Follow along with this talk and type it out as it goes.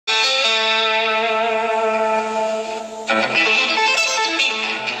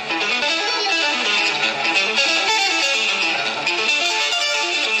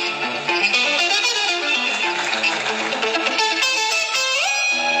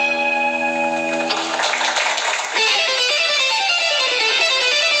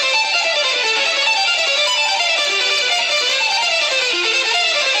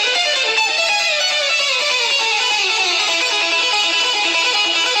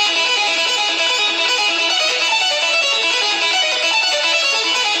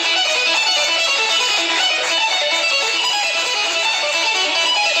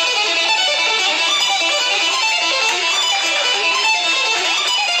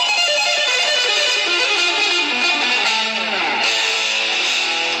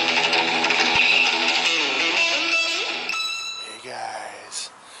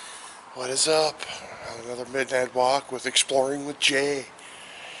What is up? Another midnight walk with Exploring with Jay.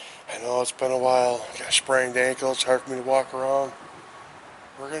 I know it's been a while. Got a sprained ankle. It's hard for me to walk around.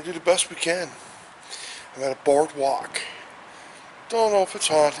 We're going to do the best we can. I'm at a boardwalk. Don't know if it's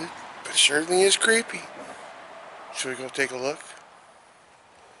haunted, but it certainly is creepy. Should we go take a look?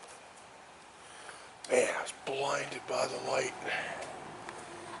 Man, I was blinded by the light.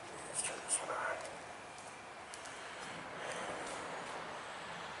 Let's turn this one on.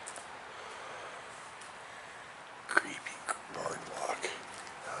 Creepy boardwalk.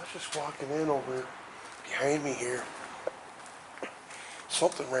 I was just walking in over behind me here.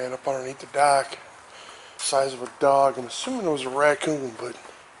 Something ran up underneath the dock, size of a dog. I'm assuming it was a raccoon, but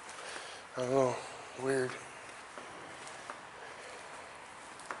I don't know. Weird.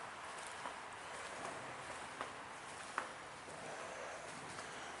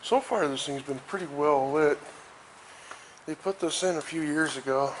 So far this thing's been pretty well lit. They put this in a few years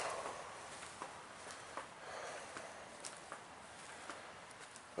ago.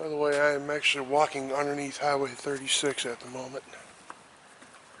 By the way, I am actually walking underneath Highway 36 at the moment.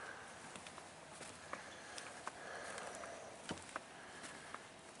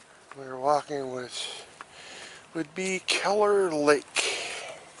 We're walking with would be Keller Lake.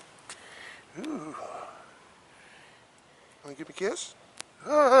 Ooh. Want to give me a kiss?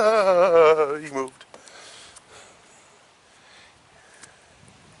 Ah, he moved.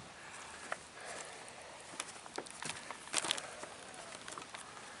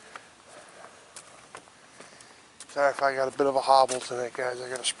 Sorry if I got a bit of a hobble tonight, guys. I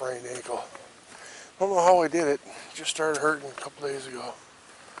got a sprained ankle. Don't know how I did it. Just started hurting a couple days ago.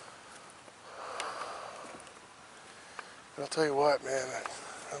 But I'll tell you what, man.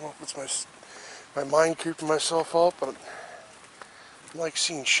 I don't know if it's my mind creeping myself out, but I'm like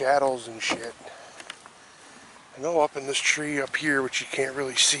seeing shadows and shit. I know up in this tree up here, which you can't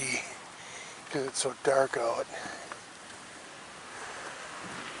really see because it's so dark out.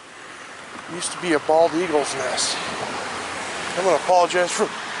 It used to be a bald eagle's nest. I'm going to apologize for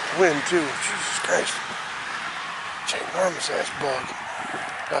the wind too. Jesus Christ. Ginormous ass bug.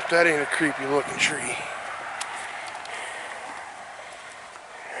 Now if that ain't a creepy looking tree.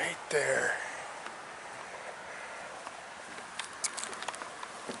 Right there.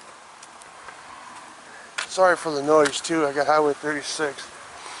 Sorry for the noise too. I got Highway 36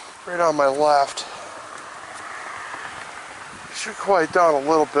 right on my left. It should quiet down a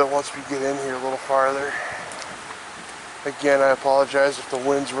little bit once we get in here a little farther. Again, I apologize if the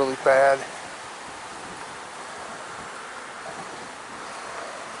wind's really bad.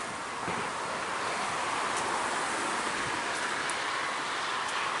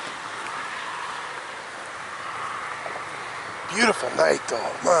 Beautiful night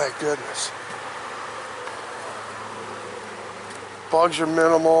though, my goodness. Bugs are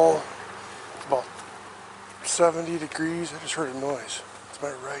minimal. It's about 70 degrees. I just heard a noise. It's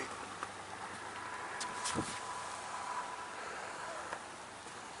my right.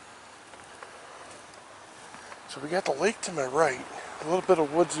 So we got the lake to my right, a little bit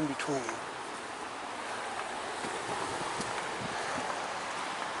of woods in between.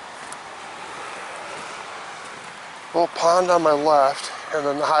 A little pond on my left, and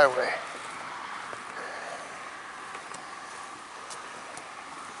then the highway.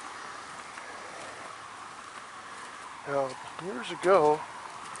 Now, years ago,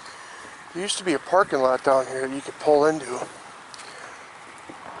 there used to be a parking lot down here that you could pull into.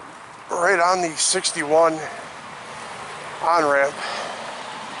 Right on the 61 on-ramp.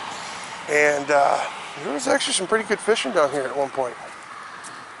 And there was actually some pretty good fishing down here at one point.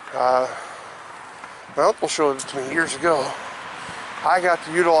 My uncle showed it to me years ago. I got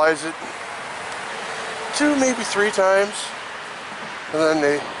to utilize it 2, maybe 3 times. And then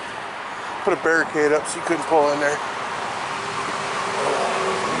they put a barricade up so you couldn't pull in there.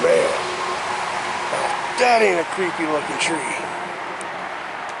 Man, That ain't a creepy looking tree.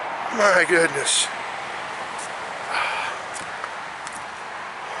 My goodness.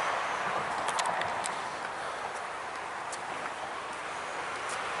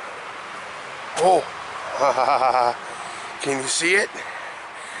 Oh, can you see it?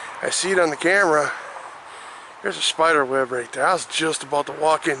 I see it on the camera. There's a spider web right there. I was just about to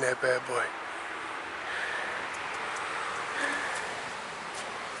walk in that bad boy.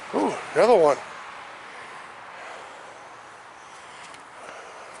 Ooh, another one.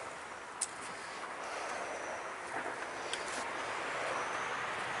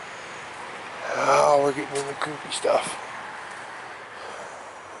 Oh, we're getting into creepy stuff.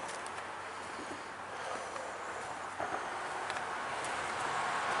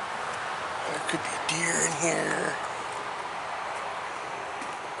 There could be deer in here.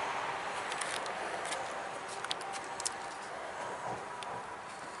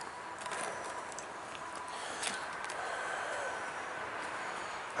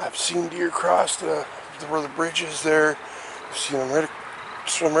 I've seen deer cross where the bridge is there. I've seen them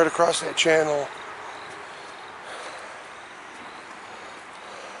swim right across that channel.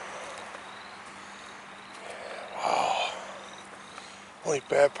 Wow. Only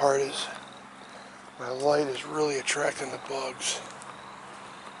bad part is my light is really attracting the bugs.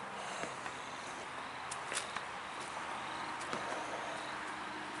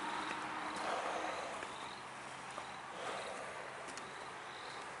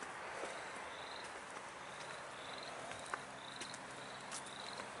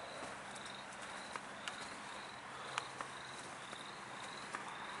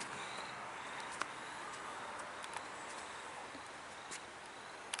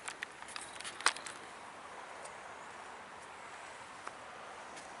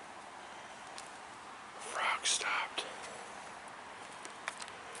 Stopped.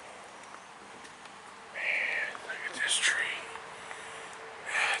 Man, look at this tree.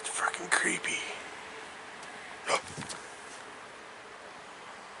 It's freaking creepy. Oh.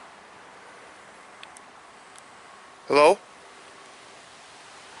 Hello?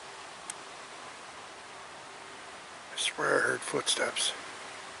 I swear I heard footsteps.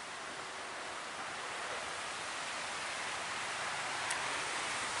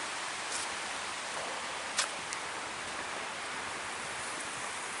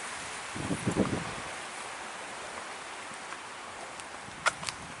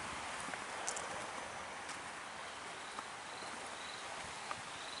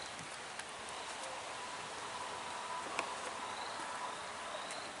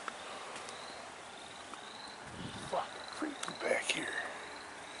 Fucking creepy back here.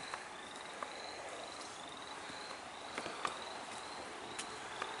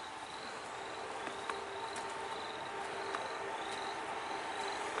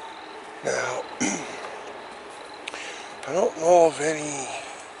 Now, I don't know of any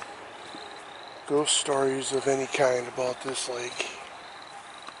ghost stories of any kind about this lake.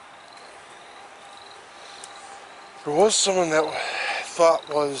 There was someone that thought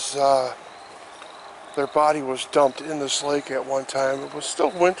their body was dumped in this lake at one time. It was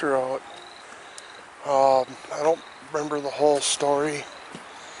still winter out. I don't remember the whole story,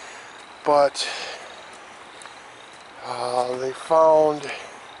 but they found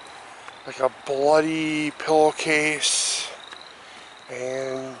like a bloody pillowcase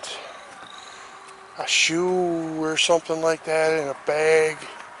and a shoe or something like that in a bag,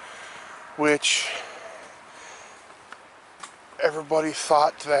 which everybody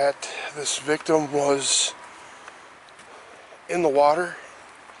thought that this victim was in the water,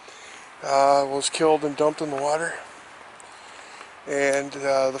 was killed and dumped in the water. And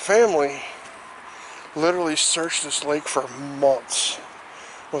the family literally searched this lake for months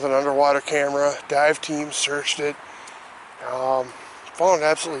with an underwater camera. Dive team searched it, found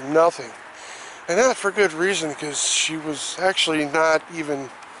absolutely nothing. And not for good reason, because she was actually not even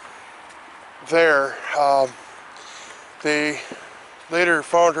there. They later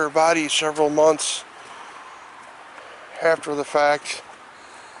found her body several months after the fact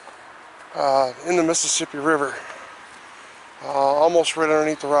in the Mississippi River, almost right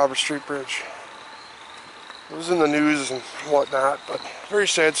underneath the Robert Street Bridge. It was in the news and whatnot, but very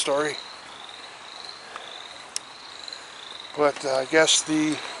sad story. But I guess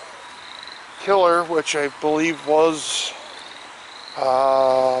the killer, which I believe was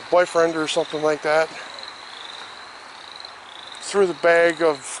a boyfriend or something like that, threw the bag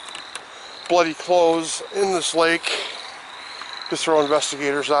of bloody clothes in this lake to throw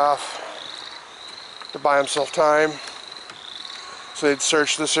investigators off, to buy himself time. So they'd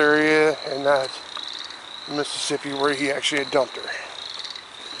search this area and not Mississippi where he actually had dumped her.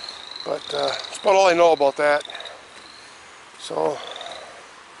 But that's about all I know about that. So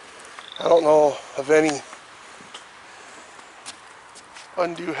I don't know of any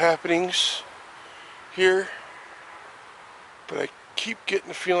undue happenings here, but I keep getting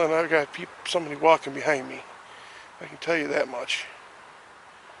the feeling I've got somebody walking behind me. I can tell you that much.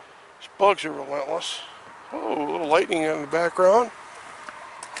 These bugs are relentless. Oh, a little lightning in the background.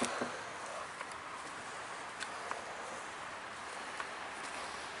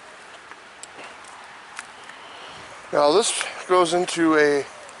 Now this goes into a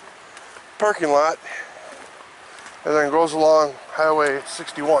parking lot and then goes along Highway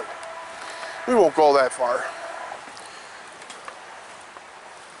 61. We won't go that far.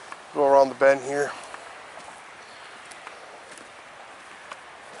 Go around the bend here.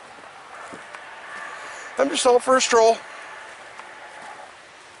 I'm just out for a stroll.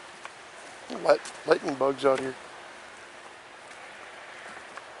 Lightning bugs out here.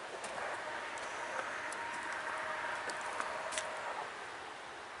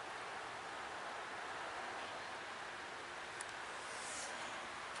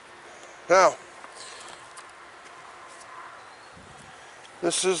 Now,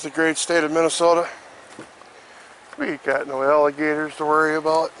 this is the great state of Minnesota. We got no alligators to worry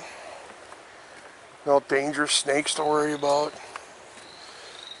about. No dangerous snakes to worry about.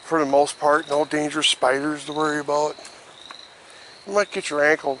 For the most part, no dangerous spiders to worry about. You might get your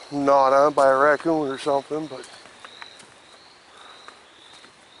ankle gnawed on by a raccoon or something, but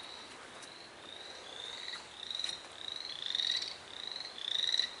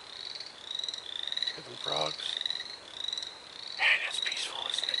hidden frogs. Man, that's peaceful,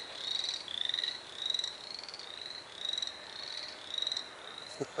 isn't it?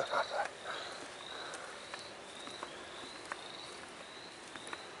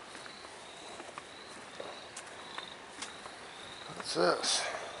 What's this?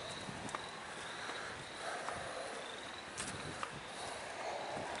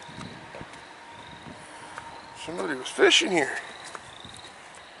 Somebody was fishing here.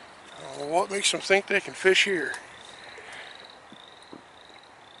 I don't know what makes them think they can fish here.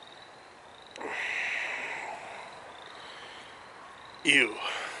 Ew.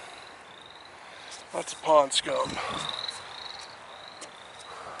 Lots of pond scum.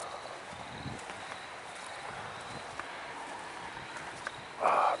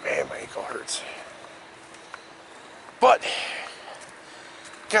 Ah, oh, man, my ankle hurts. But,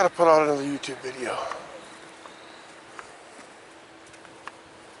 gotta put out another YouTube video.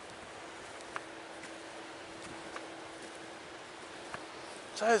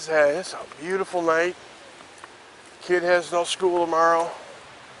 Besides that, it's a beautiful night. Kid has no school tomorrow.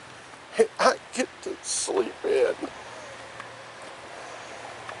 I get to sleep in.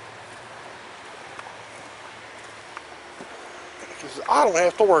 Because I don't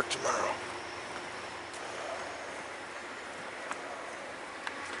have to work tomorrow.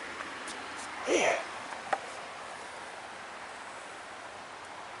 Man.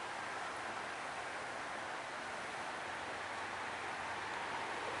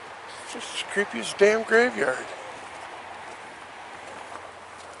 It's just as creepy as a damn graveyard.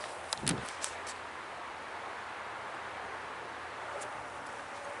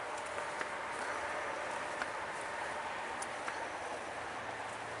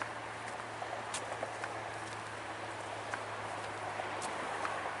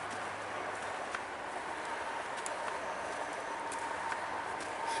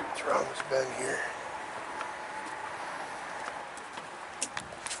 See what's wrong with Ben here.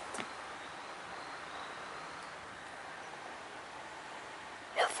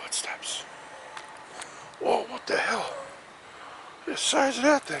 More footsteps. Whoa, what the hell? Look at the size of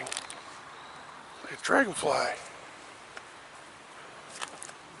that thing. Like a dragonfly.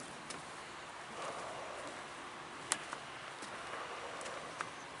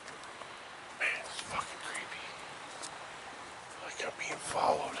 Man, it's fucking creepy. Like I'm being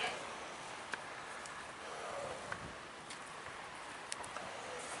followed.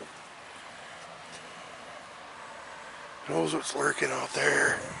 Who knows what's lurking out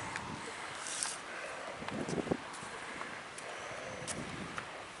there?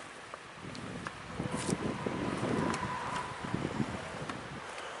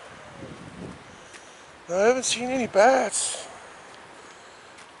 I haven't seen any bats.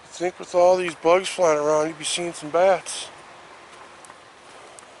 I think with all these bugs flying around, you'd be seeing some bats.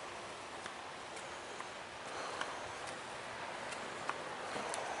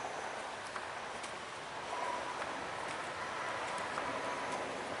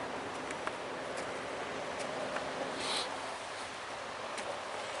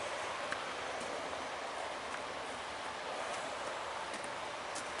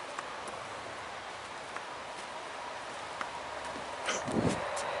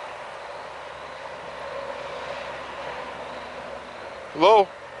 Hello?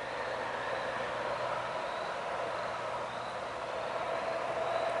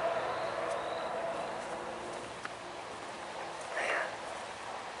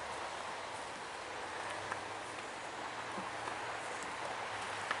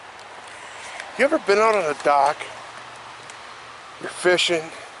 You ever been out on a dock? You're fishing.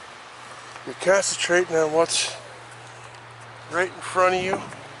 You're concentrating on what's right in front of you.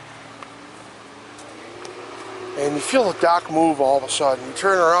 And you feel the dock move all of a sudden. You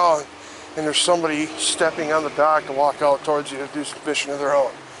turn around and there's somebody stepping on the dock to walk out towards you to do some fishing of their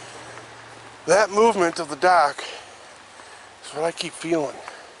own. That movement of the dock is what I keep feeling.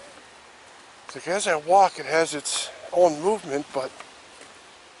 It's like as I walk, it has its own movement, but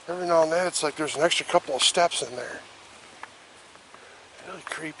every now and then it's like there's an extra couple of steps in there. Really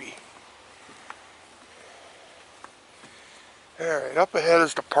creepy. Alright, up ahead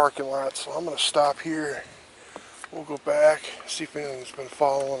is the parking lot, so I'm going to stop here. We'll go back, see if anyone's been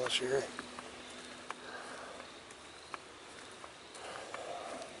following us here.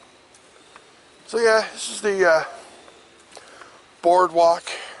 So yeah, this is the boardwalk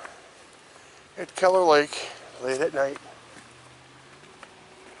at Keller Lake, late at night.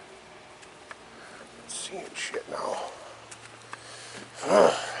 Seeing shit now.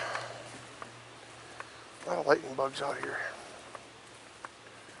 A lot of lightning bugs out here.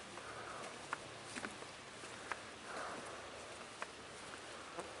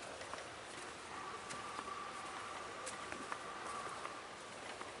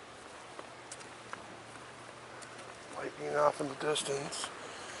 Lightning off in the distance.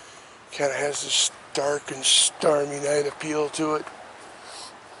 Kind of has this dark and stormy night appeal to it.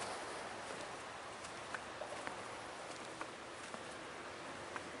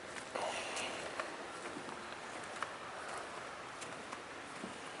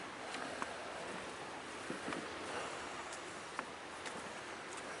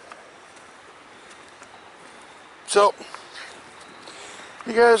 So,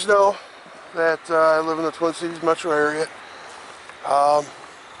 you guys know that I live in the Twin Cities metro area.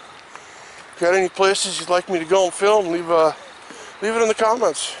 If you got any places you'd like me to go and film, leave it in the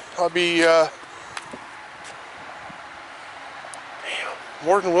comments. I'll be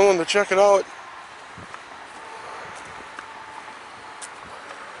more than willing to check it out.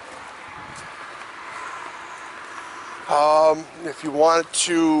 If you want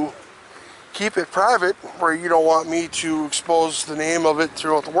to keep it private, where you don't want me to expose the name of it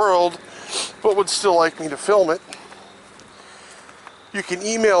throughout the world, but would still like me to film it, you can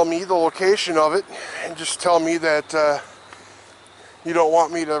email me the location of it and just tell me that you don't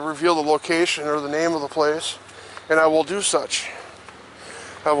want me to reveal the location or the name of the place, and I will do such.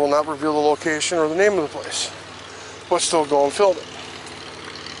 I will not reveal the location or the name of the place, but still go and film it.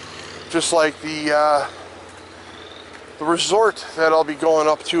 Just like the resort that I'll be going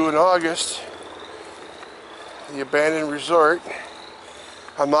up to in August, the abandoned resort.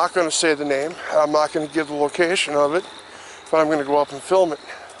 I'm not going to say the name. I'm not going to give the location of it, but I'm going to go up and film it.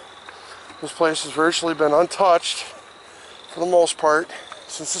 This place has virtually been untouched for the most part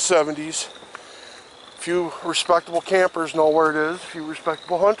since the 70s. A few respectable campers know where it is. A few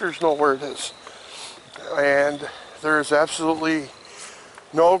respectable hunters know where it is. And there is absolutely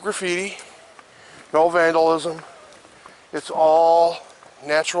no graffiti, no vandalism. It's all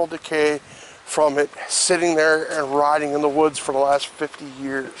natural decay from it sitting there and rotting in the woods for the last 50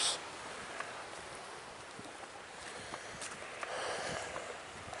 years.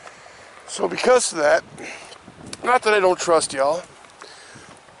 So because of that, not that I don't trust y'all,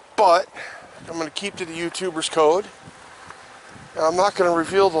 but I'm going to keep to the YouTuber's code. And I'm not going to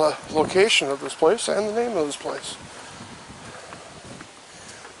reveal the location of this place and the name of this place.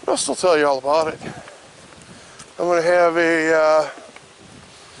 But I'll still tell you all about it. I'm going to have a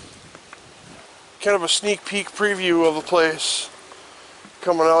kind of a sneak peek preview of the place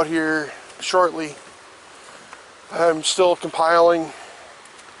coming out here shortly. I'm still compiling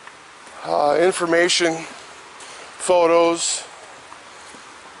information, photos,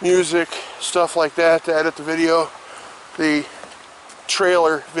 music, stuff like that to edit the video, the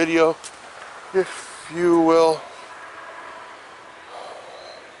trailer video, if you will.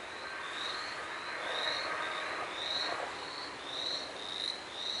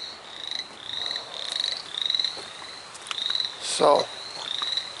 So,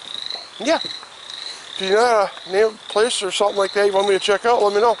 yeah, if you know a name, place or something like that you want me to check out,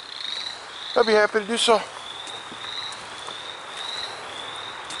 let me know. I'd be happy to do so.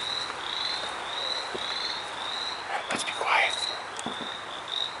 Let's be quiet.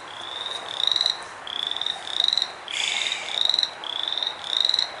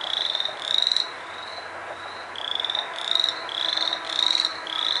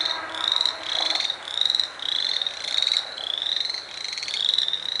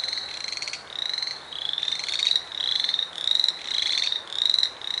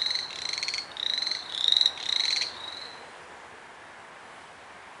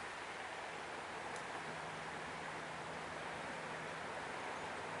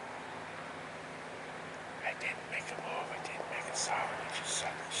 Didn't make a move, I didn't make a sound, it just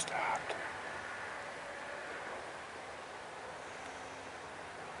suddenly stopped.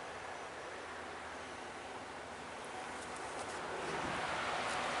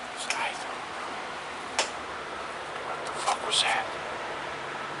 What the fuck was that?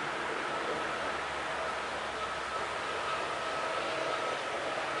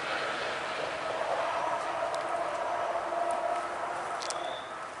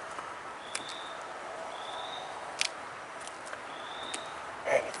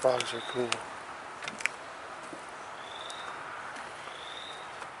 Man, the frogs are cool.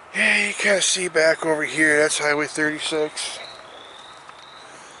 Yeah, you kind of see back over here, that's Highway 36.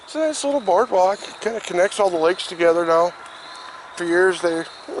 It's a nice little boardwalk. It kind of connects all the lakes together now. For years they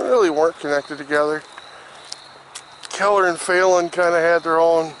really weren't connected together. Keller and Phelan kind of had their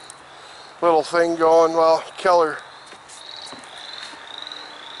own little thing going. Well, Keller,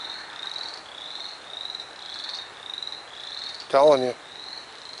 telling you.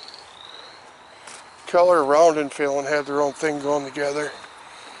 Keller, Round, and Phelan had their own thing going together.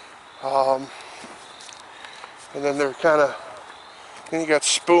 And then they're kind of, then you got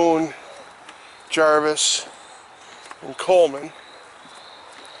Spoon, Jarvis, and Coleman.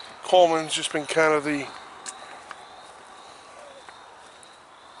 Coleman's just been kind of the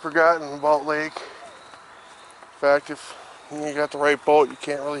forgotten about lake. In fact, if you got the right boat, you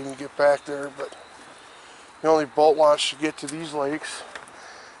can't really even get back there, but the only boat launch to get to these lakes,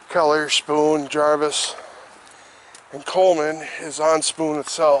 Keller, Spoon, Jarvis, and Coleman, is on Spoon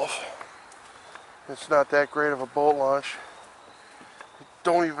itself. It's not that great of a boat launch.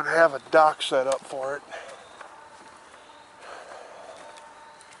 Don't even have a dock set up for it.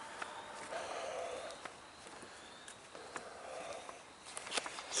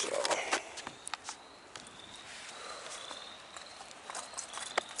 So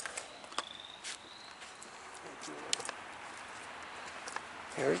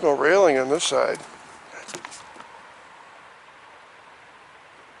there's no railing on this side.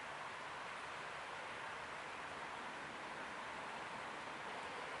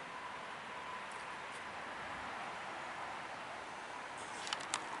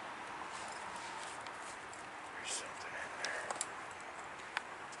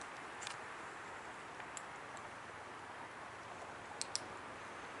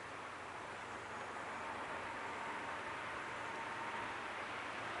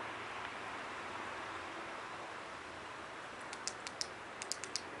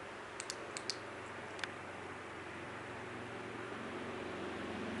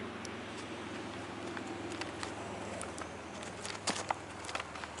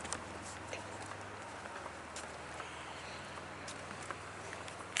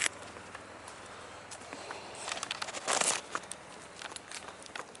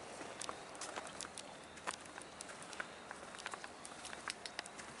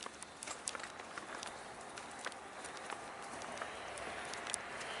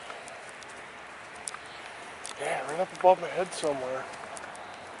 Yeah, right up above my head somewhere.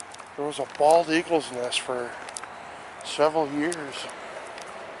 There was a bald eagle's nest for several years.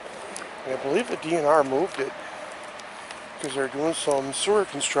 And I believe the DNR moved it because they're doing some sewer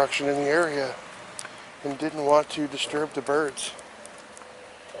construction in the area and didn't want to disturb the birds.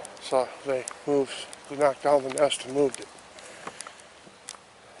 So they knocked down the nest and moved it.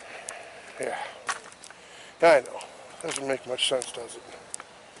 Yeah. I know. Doesn't make much sense, does it?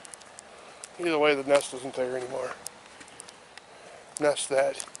 Either way, the nest isn't there anymore. Nest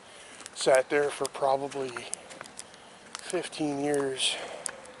that sat there for probably 15 years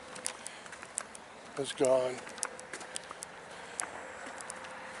is gone.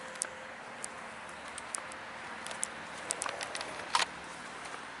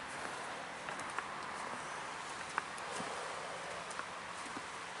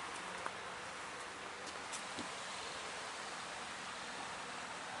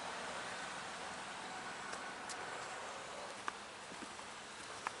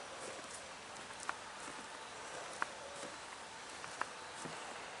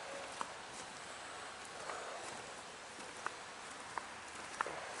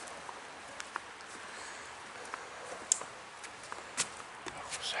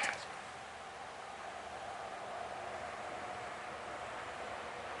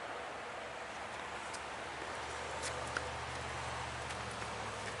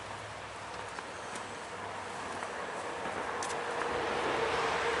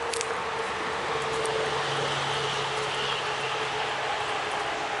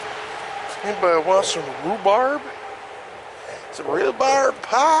 Anybody want some rhubarb? Some rhubarb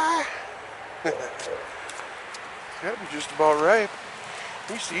pie? That'd be just about right.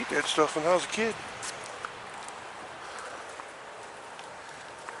 We used to eat that stuff when I was a kid.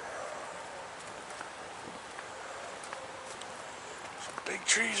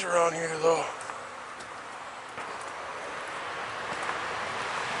 trees around here though.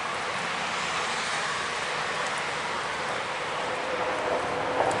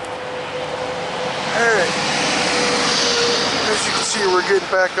 Alright. As you can see, we're getting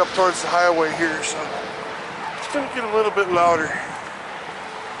back up towards the highway here, so it's going to get a little bit louder.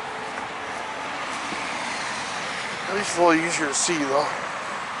 At least a little easier to see though.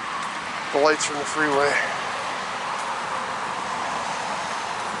 The lights from the freeway.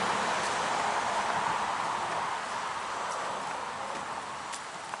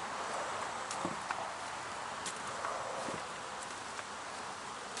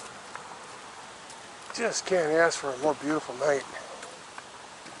 Just can't ask for a more beautiful night.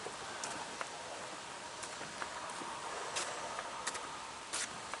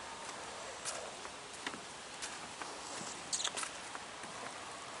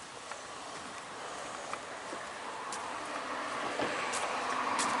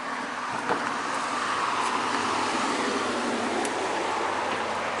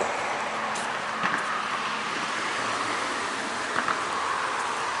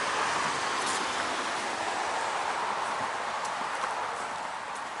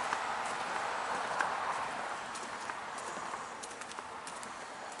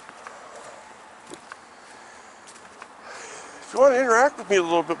 If you want to interact with me a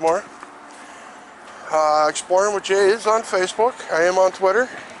little bit more, Exploring with Jay is on Facebook. I am on Twitter.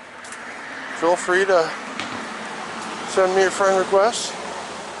 Feel free to send me a friend request.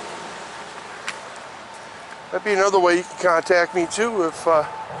 That'd be another way you can contact me too if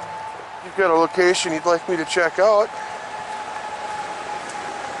you've got a location you'd like me to check out.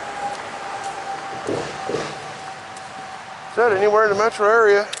 Is that anywhere in the metro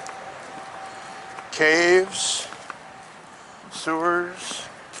area? Caves, sewers,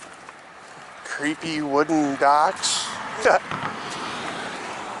 creepy wooden docks,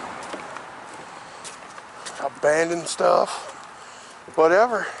 abandoned stuff,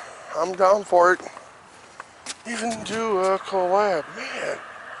 whatever. I'm down for it. Even do a collab, man.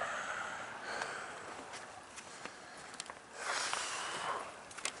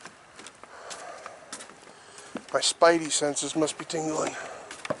 My spidey senses must be tingling.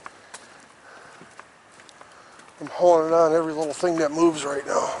 I'm holding on every little thing that moves right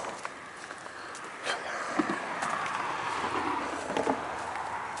now.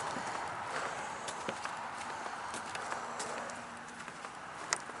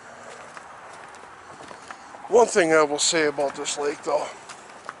 One thing I will say about this lake though,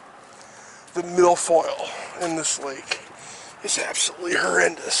 the milfoil in this lake is absolutely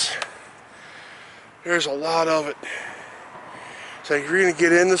horrendous. There's a lot of it. So if you're going to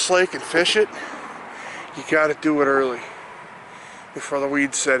get in this lake and fish it, you got to do it early before the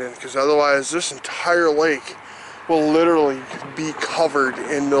weeds set in, because otherwise this entire lake will literally be covered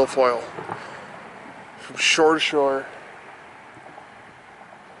in milfoil from shore to shore.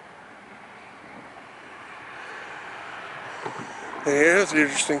 And here's the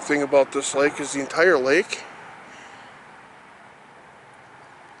interesting thing about this lake is the entire lake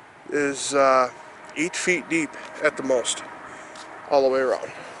is 8 feet deep at the most, all the way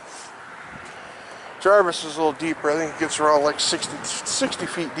around. Jarvis is a little deeper. I think it gets around like 60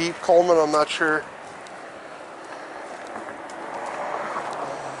 feet deep. Coleman, I'm not sure.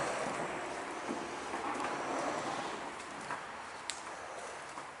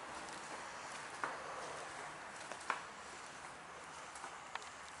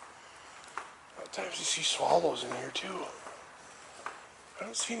 Sometimes you see swallows in here too. I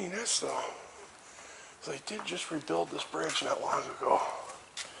don't see any nests though. They did just rebuild this bridge not long ago.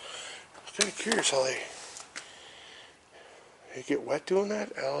 I'm kind of curious how they get wet doing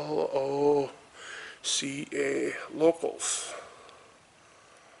that. L-O-C-A, locals.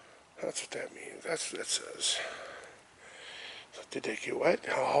 That's what that means. That's what that says. So did they get wet?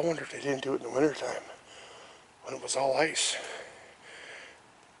 Oh, I wonder if they didn't do it in the wintertime when it was all ice.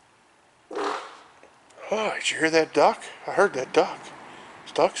 Oh, did you hear that duck? I heard that duck.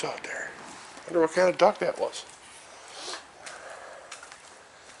 There's ducks out there. I wonder what kind of duck that was.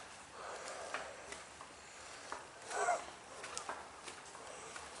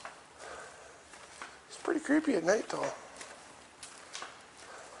 It's pretty creepy at night though.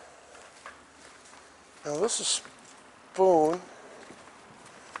 Now this is Spoon.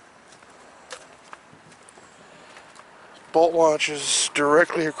 Boat launch is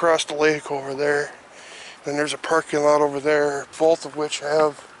directly across the lake over there. Then there's a parking lot over there, both of which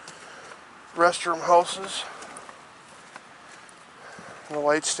have restroom houses. And the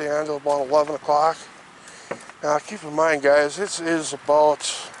lights stay on until about 11 o'clock. Now keep in mind guys, it is about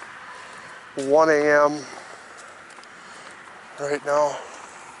 1 a.m. right now.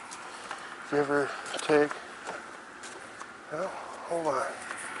 If you ever take, well, hold on.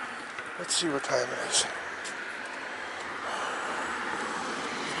 Let's see what time it is.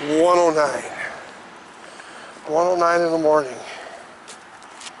 1:09. 1:09 in the morning.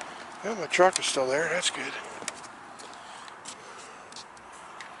 Yeah, my truck is still there. That's good.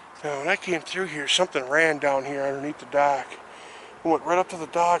 Now, when I came through here, something ran down here underneath the dock. It went right up to the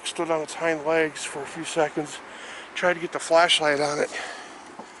dock, stood on its hind legs for a few seconds, tried to get the flashlight on it,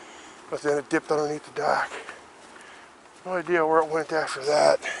 but then it dipped underneath the dock. No idea where it went after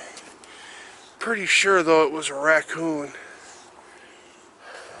that. Pretty sure, though, it was a raccoon.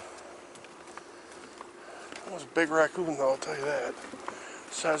 It was a big raccoon, though, I'll tell you that.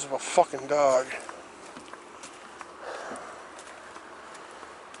 The size of a fucking dog.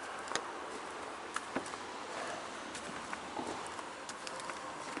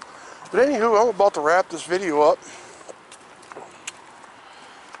 But anywho, I'm about to wrap this video up.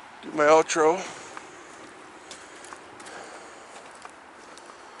 Do my outro.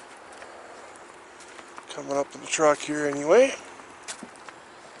 Coming up to the truck here anyway.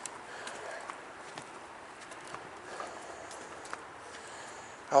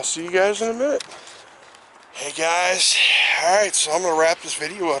 I'll see you guys in a minute. Hey guys, alright, so I'm going to wrap this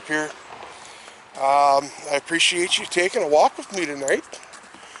video up here. I appreciate you taking a walk with me tonight.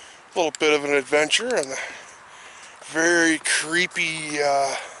 A little bit of an adventure on the very creepy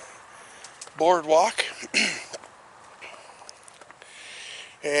boardwalk.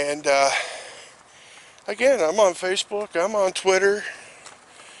 And again, I'm on Facebook, I'm on Twitter.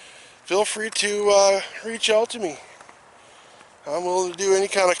 Feel free to reach out to me. I'm willing to do any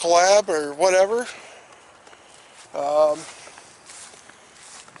kind of collab or whatever. I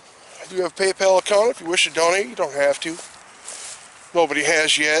do have a PayPal account. If you wish to donate, you don't have to. Nobody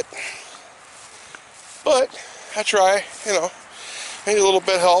has yet. But I try, you know. Any little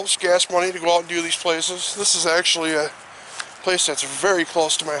bit helps. Gas money to go out and do these places. This is actually a place that's very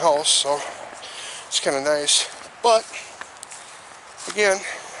close to my house, so it's kind of nice. But again,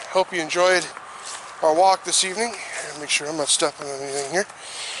 hope you enjoyed our walk this evening. Make sure I'm not stepping on anything here.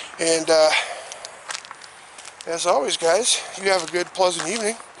 And as always, guys, you have a good, pleasant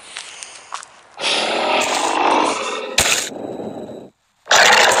evening.